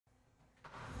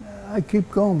I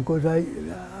keep going because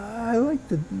I like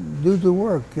to do the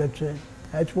work. That's it.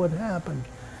 That's what happens.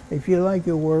 If you like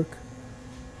your work,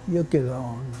 you'll get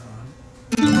on.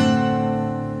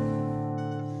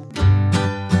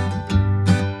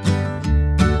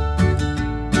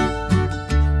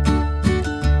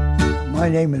 My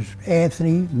name is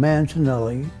Anthony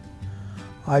Mancinelli.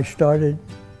 I started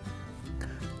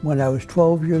when I was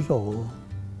 12 years old.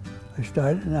 I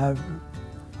started, and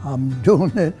I'm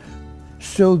doing it,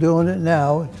 still doing it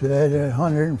now at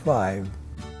 105.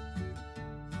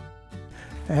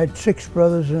 I had 6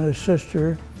 brothers and a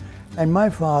sister, and my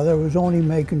father was only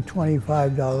making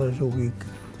 $25 a week.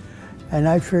 And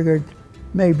I figured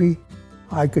maybe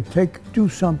I could do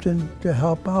something to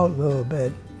help out a little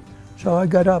bit. So I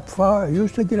got up I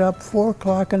used to get up 4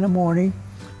 o'clock in the morning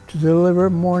to deliver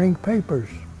morning papers.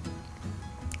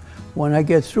 When I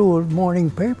get through with morning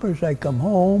papers, I come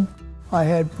home, I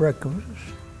had breakfast,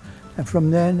 and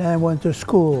from then I went to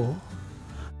school.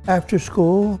 After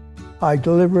school, I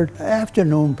delivered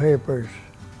afternoon papers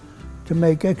to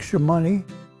make extra money.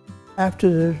 After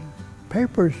the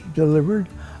papers delivered,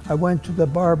 I went to the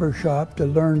barber shop to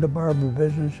learn the barber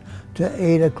business till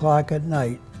 8 o'clock at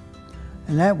night.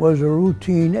 And that was a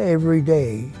routine every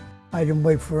day. I didn't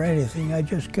wait for anything, I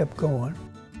just kept going.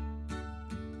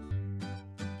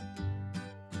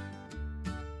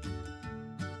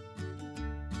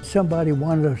 Somebody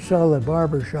wanted to sell a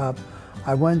barber shop.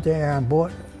 I went there and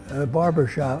bought a barber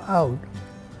shop out.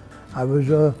 I was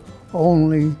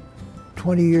only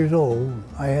 20 years old.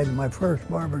 I had my first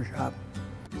barber shop.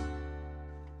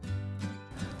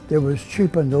 It was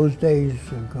cheap in those days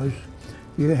because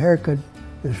your haircut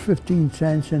was 15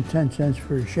 cents and 10 cents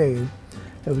for a shave.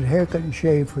 It was haircut and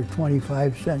shave for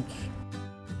 25 cents.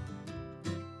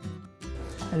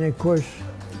 And of course,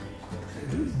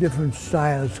 different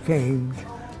styles came.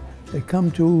 It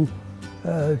come to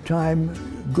time,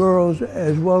 girls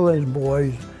as well as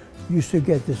boys used to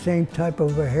get the same type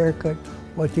of a haircut,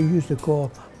 what they used to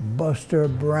call Buster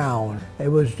Brown. It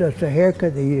was just a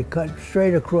haircut that you cut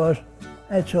straight across,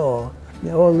 that's all.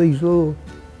 All these little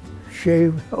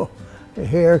shaved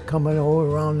hair coming all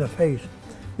around the face.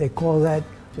 They call that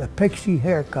the pixie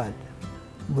haircut.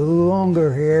 With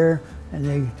longer hair,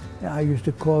 and I used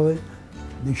to call it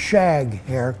the shag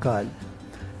haircut.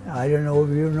 I don't know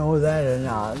if you know that or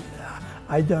not.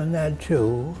 I done that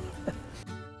too.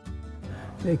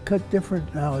 They cut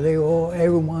different now.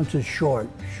 Everyone wants it short.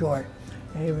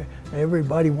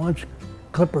 Everybody wants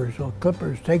clippers, so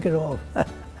clippers, take it off.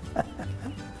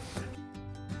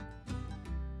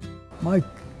 My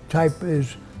type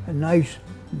is a nice,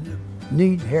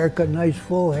 neat haircut, nice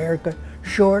full haircut,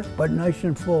 short but nice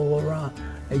and full around.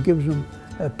 It gives them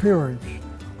appearance.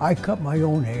 I cut my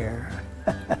own hair.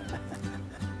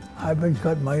 I've been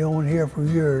cutting my own hair for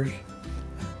years.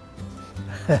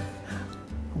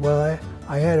 Well,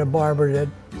 I had a barber that,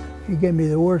 he gave me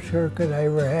the worst haircut I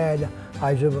ever had.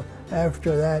 I said,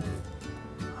 after that,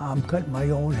 I'm cutting my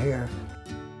own hair.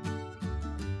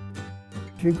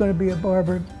 If you're going to be a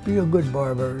barber, be a good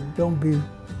barber. Don't be,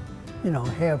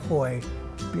 halfway.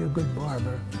 Be a good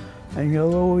barber. And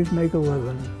you'll always make a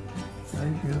living.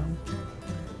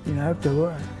 You have to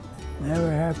learn.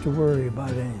 Never have to worry about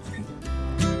anything.